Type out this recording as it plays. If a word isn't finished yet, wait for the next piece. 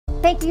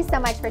Thank you so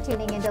much for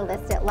tuning into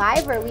List It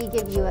Live, where we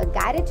give you a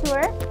guided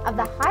tour of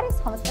the hottest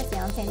homes for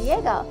sale in San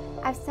Diego.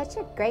 I have such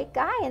a great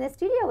guy in the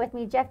studio with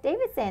me, Jeff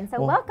Davidson. So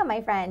welcome,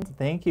 my friend.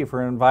 Thank you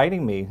for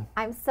inviting me.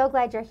 I'm so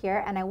glad you're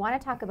here, and I want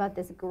to talk about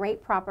this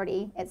great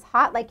property. It's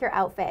hot like your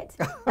outfit.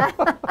 So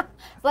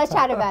let's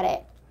chat about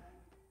it.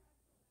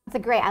 It's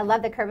great. I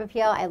love the curb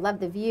appeal. I love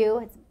the view.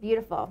 It's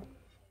beautiful.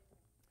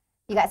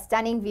 You got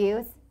stunning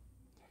views.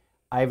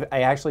 I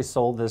actually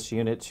sold this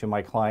unit to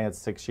my clients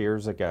 6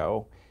 years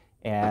ago,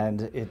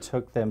 and it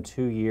took them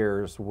 2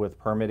 years with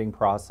permitting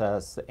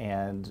process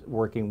and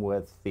working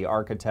with the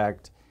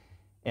architect,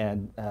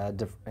 and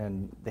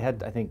they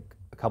had, I think,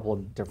 a couple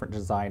of different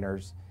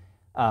designers,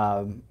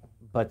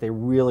 but they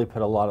really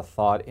put a lot of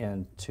thought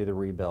into the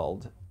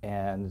rebuild,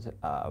 and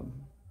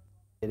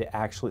it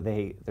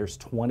actually, there's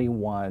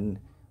 21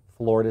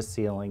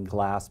 floor-to-ceiling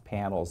glass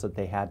panels that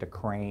they had to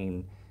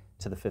crane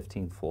to the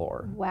 15th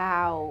floor.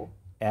 Wow.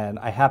 And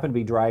I happened to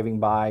be driving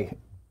by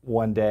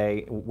one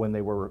day when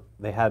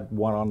they had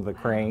one on the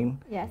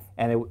crane. Yes.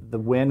 And the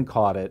wind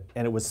caught it,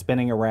 and it was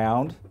spinning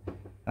around. And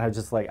I was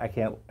just like, I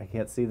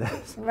can't see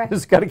this. Right. I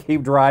just got to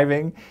keep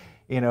driving,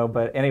 you know.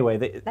 But anyway,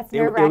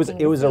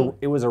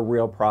 it was a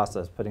real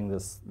process putting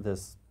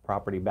this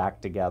property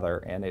back together,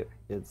 and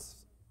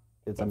it's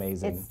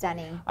amazing. It's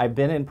stunning. I've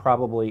been in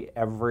probably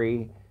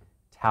every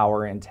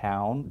tower in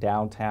town,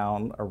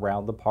 downtown,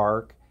 around the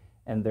park,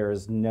 and there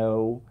is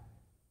no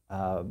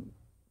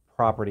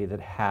property that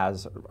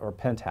has, or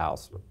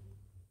penthouse,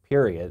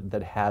 period,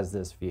 that has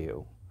this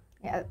view.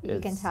 Yeah,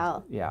 you can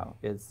tell. Yeah,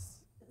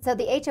 it's. So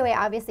the HOA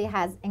obviously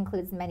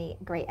includes many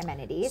great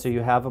amenities. So you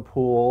have a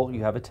pool,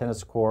 you have a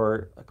tennis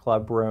court, a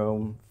club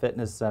room,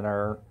 fitness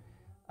center.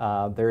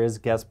 There is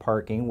guest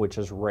parking, which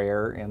is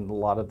rare in a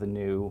lot of the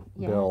new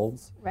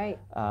builds. Right.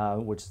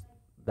 Which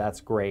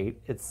that's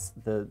great. It's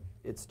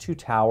 2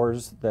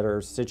 towers that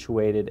are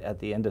situated at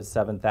the end of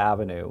 7th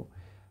Avenue.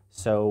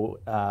 So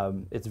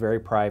it's very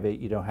private.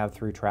 You don't have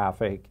through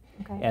traffic,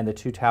 and the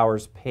 2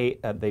 towers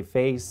they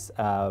face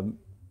a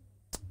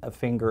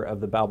finger of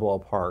the Balboa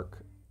Park.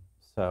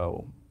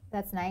 So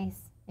that's nice.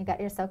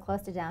 You're so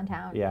close to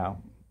downtown. Yeah,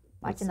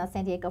 watching those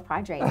San Diego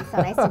Padres. It's so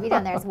nice to be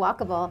down there. It's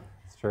walkable.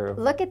 It's true.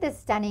 Look at this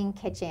stunning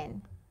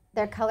kitchen.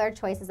 Their color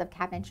choices of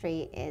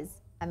cabinetry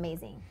is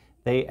amazing.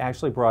 They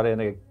actually brought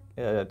in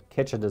a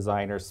kitchen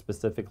designer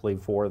specifically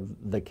for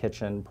the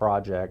kitchen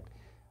project.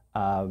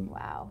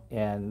 Wow.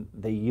 And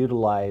they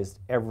utilized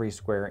every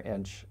square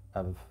inch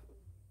of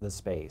the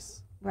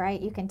space.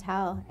 Right, you can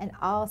tell, and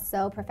all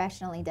so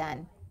professionally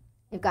done.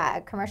 You've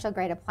got commercial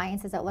grade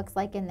appliances, it looks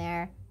like, in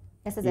there.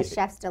 This is a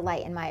chef's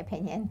delight, in my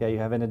opinion. Yeah, you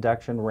have an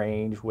induction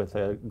range with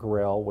a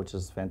grill, which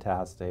is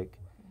fantastic.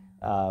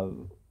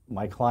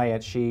 My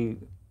client, she's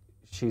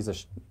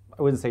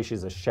I wouldn't say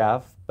she's a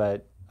chef,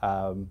 but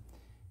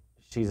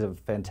she's a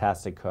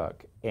fantastic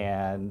cook,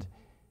 and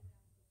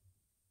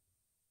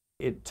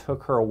it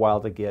took her a while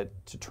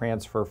to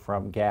transfer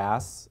from a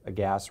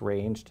gas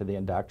range, to the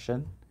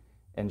induction,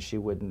 and she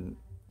wouldn't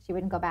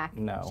go back.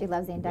 No. She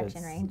loves the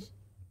induction range.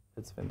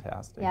 It's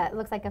fantastic. Yeah, it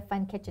looks like a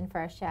fun kitchen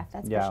for a chef,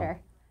 that's for sure.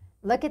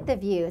 Look at the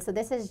view. So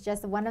this is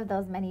just one of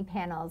those many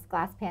panels,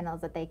 glass panels,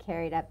 that they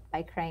carried up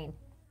by crane.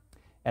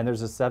 And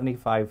there's a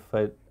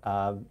 75-foot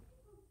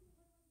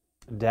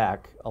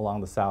deck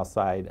along the south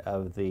side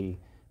of the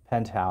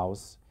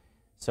penthouse.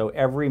 So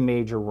every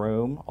major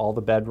room, all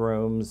the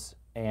bedrooms,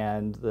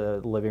 and the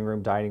living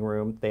room, dining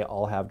room, they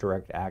all have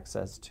direct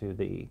access to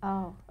the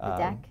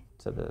deck,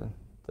 to the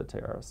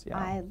terrace. Yeah,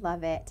 I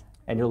love it.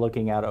 And you're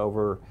looking out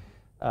over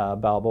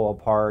Balboa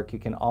Park. You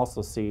can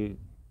also see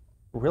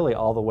really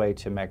all the way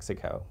to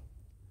Mexico.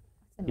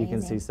 You can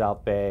see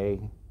South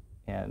Bay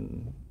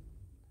and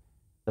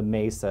the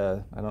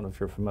mesa. I don't know if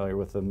you're familiar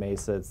with the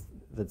mesa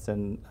that's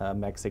in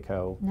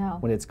Mexico. No.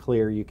 When it's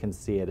clear, you can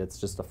see it. It's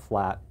just a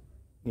flat,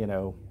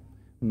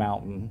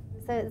 mountain.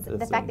 So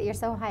the fact that you're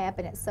so high up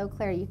and it's so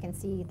clear, you can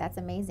see, that's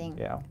amazing.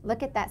 Yeah.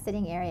 Look at that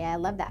sitting area. I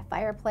love that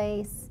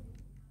fireplace.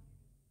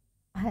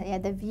 Yeah,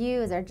 the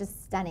views are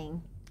just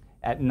stunning.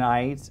 At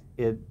night,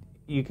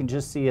 you can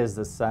just see as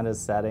the sun is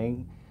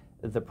setting,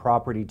 the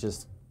property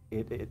just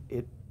it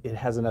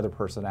has another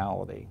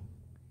personality.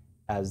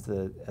 As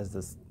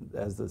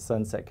the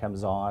sunset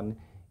comes on,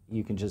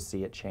 you can just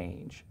see it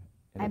change.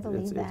 And I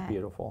believe that. It's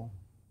beautiful.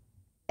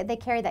 They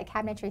carry that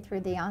cabinetry through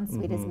the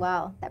ensuite as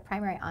well, that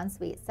primary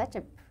ensuite. Such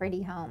a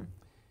pretty home.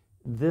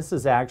 This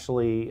is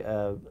actually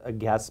a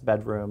guest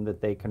bedroom that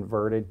they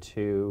converted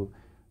to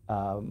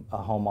a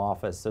home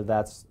office, so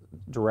that's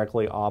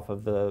directly off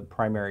of the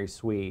primary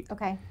suite.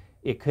 Okay.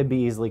 It could be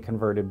easily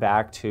converted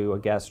back to a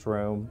guest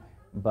room,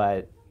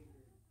 but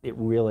it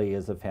really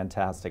is a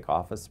fantastic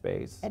office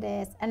space. It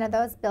is. And are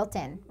those built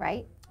in,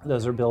 right?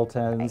 Those are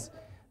built-ins.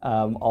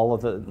 All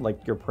of the,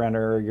 like your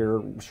printer,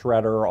 your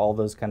shredder, all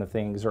those kind of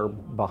things are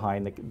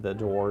behind the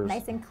doors.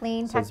 Nice and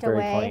clean, so tucked it's very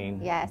away.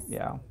 Clean. Yes.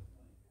 Yeah.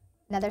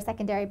 Another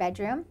secondary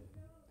bedroom.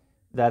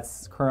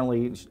 That's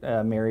currently,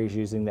 Mary's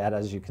using that,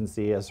 as you can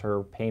see, as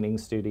her painting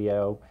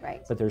studio.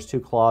 Right. But there's 2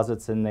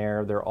 closets in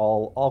there. They're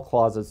all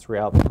closets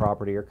throughout the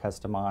property are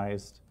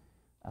customized.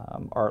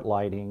 art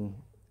lighting.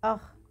 Oh,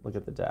 Look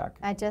at the deck.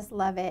 I just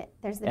love it.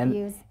 There's the And-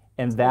 views.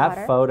 And to the that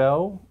water.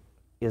 photo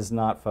is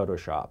not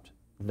photoshopped.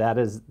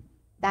 That's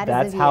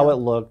the how view. it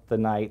looked the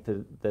night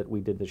that we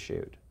did the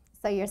shoot.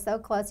 So you're so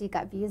close. You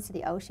got views to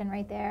the ocean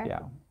right there. Yeah.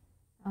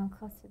 Oh,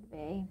 close to the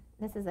bay.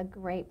 This is a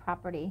great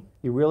property.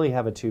 You really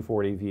have a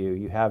 240 view.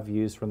 You have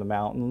views from the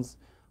mountains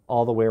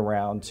all the way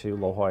around to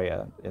La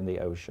Jolla in the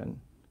ocean.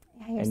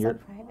 Yeah, you're And so you're-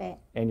 private.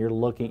 And you're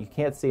looking, you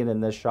can't see it in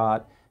this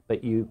shot,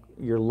 but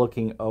you're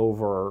looking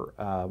over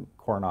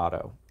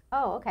Coronado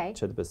Oh, okay.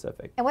 to the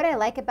Pacific. And what I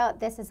like about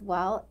this as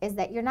well is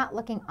that you're not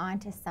looking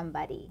onto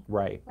somebody,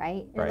 Right.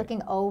 right? You're Right.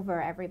 looking over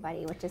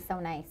everybody, which is so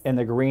nice. And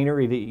the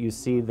greenery that you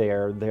see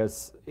there,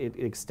 it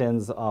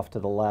extends off to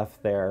the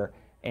left there,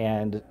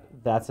 and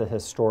that's a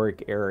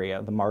historic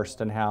area. The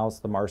Marston House,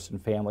 the Marston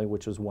family,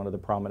 which was one of the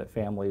prominent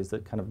families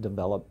that kind of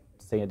developed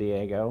San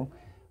Diego,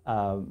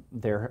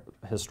 their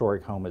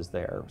historic home is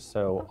there.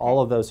 So all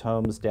of those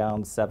homes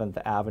down 7th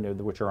Avenue,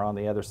 which are on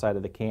the other side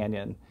of the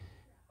canyon,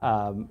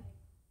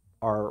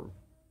 are,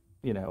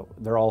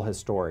 they're all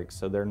historic,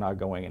 so they're not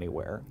going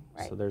anywhere.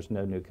 Right. So there's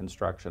no new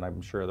construction,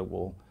 I'm sure, that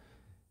will,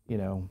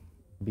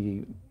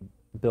 be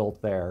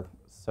built there.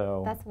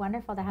 So That's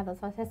wonderful to have those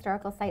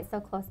historical sites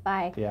so close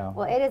by. Yeah.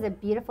 Well, it is a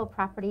beautiful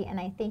property, and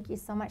I thank you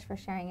so much for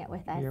sharing it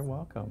with us. You're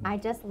welcome. I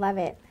just love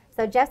it.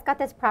 So Jeff's got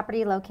this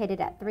property located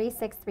at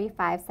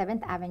 3635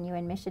 7th Avenue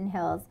in Mission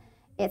Hills.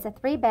 It's a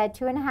 3-bed,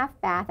 2.5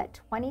 bath at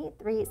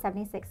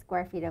 2376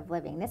 square feet of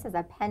living. This is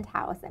a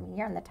penthouse. I mean,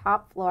 you're on the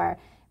top floor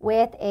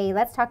with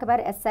let's talk about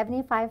it, a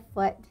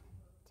 75-foot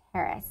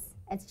terrace.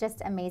 It's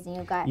just amazing.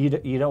 You've got You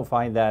don't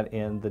find that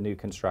in the new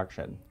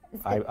construction.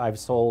 I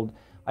sold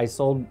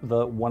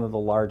one of the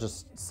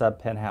largest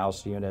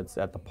sub-penthouse units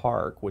at the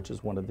park, which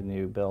is one of the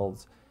new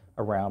builds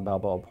around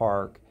Balboa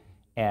Park,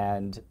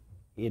 and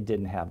it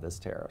didn't have this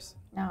terrace.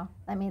 No,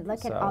 I mean,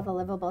 look at all the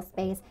livable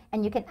space,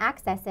 and you can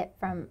access it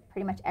from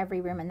pretty much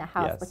every room in the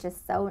house, Yes. which is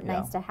so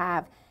nice to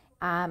have.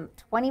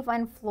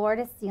 21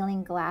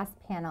 floor-to-ceiling glass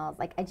panels.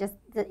 Like,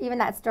 even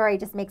that story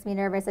just makes me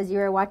nervous as you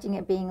were watching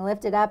it being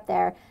lifted up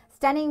there.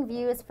 Stunning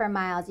views for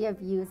miles. You have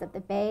views of the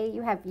bay.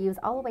 You have views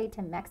all the way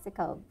to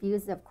Mexico.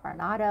 Views of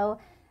Coronado.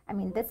 I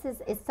mean, this is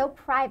so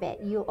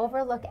private. You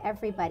overlook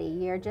everybody.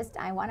 You're just,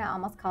 I want to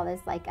almost call this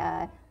like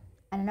a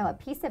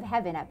piece of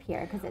heaven up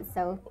here because it's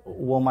so.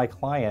 Well, my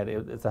client,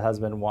 it's a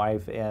husband and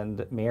wife,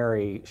 and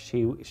Mary,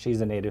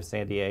 she's a native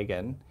San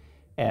Diegan,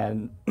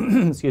 and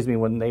excuse me,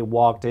 when they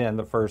walked in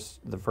the first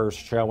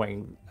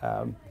showing,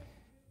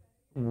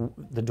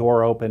 the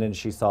door opened and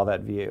she saw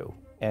that view,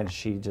 and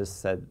she just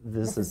said,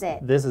 "This is it.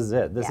 This is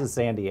it. This is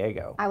San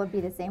Diego." I would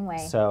be the same way.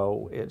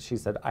 So she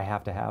said, "I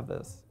have to have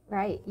this."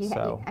 Right.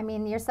 So- I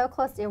mean, you're so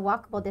close to your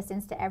walkable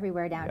distance to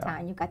everywhere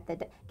downtown. You've got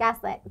the gas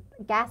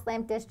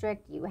lamp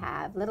district. You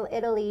have Little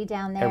Italy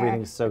down there.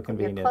 Everything's so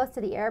convenient. You're close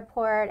to the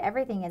airport.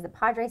 Everything is a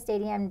Padre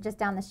Stadium just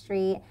down the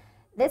street.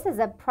 This is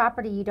a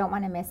property you don't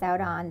want to miss out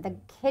on. The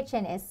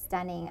kitchen is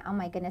stunning. Oh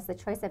my goodness, the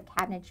choice of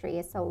cabinetry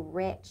is so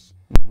rich.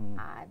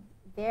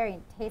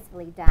 Very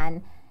tastefully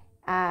done.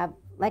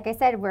 Like I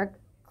said, we're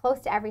close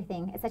to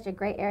everything. It's such a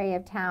great area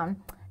of town.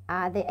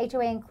 The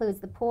HOA includes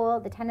the pool,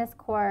 the tennis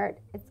court.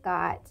 It's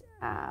got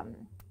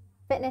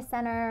fitness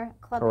center,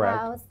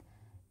 clubhouse.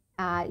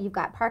 You've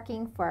got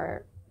parking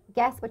for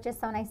guests, which is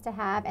so nice to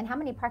have. And how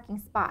many parking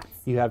spots?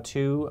 You have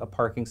 2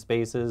 parking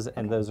spaces,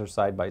 and those are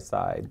side by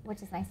side,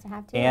 Which is nice to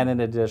have too. and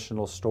an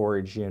additional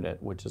storage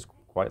unit, which is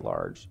quite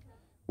large,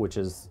 which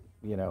is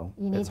you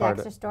need it's the hard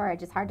extra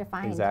storage. It's hard to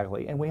find.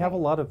 Exactly, and we have a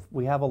lot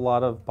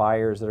of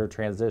buyers that are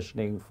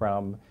transitioning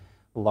from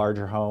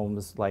larger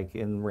homes like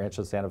in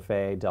Rancho Santa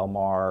Fe, Del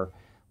Mar,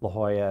 La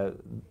Jolla.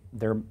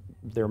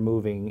 They're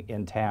moving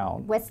in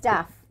town With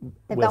stuff.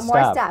 They've with got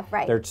more stuff,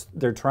 right.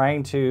 They're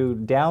trying to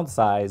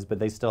downsize, but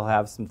they still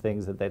have some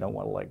things that they don't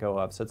want to let go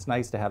of. So it's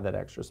nice to have that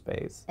extra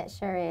space. It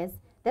sure is.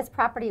 This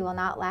property will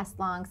not last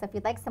long, so if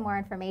you'd like some more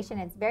information,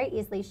 it's very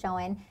easily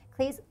shown.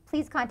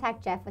 Please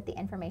contact Jeff with the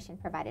information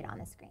provided on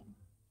the screen.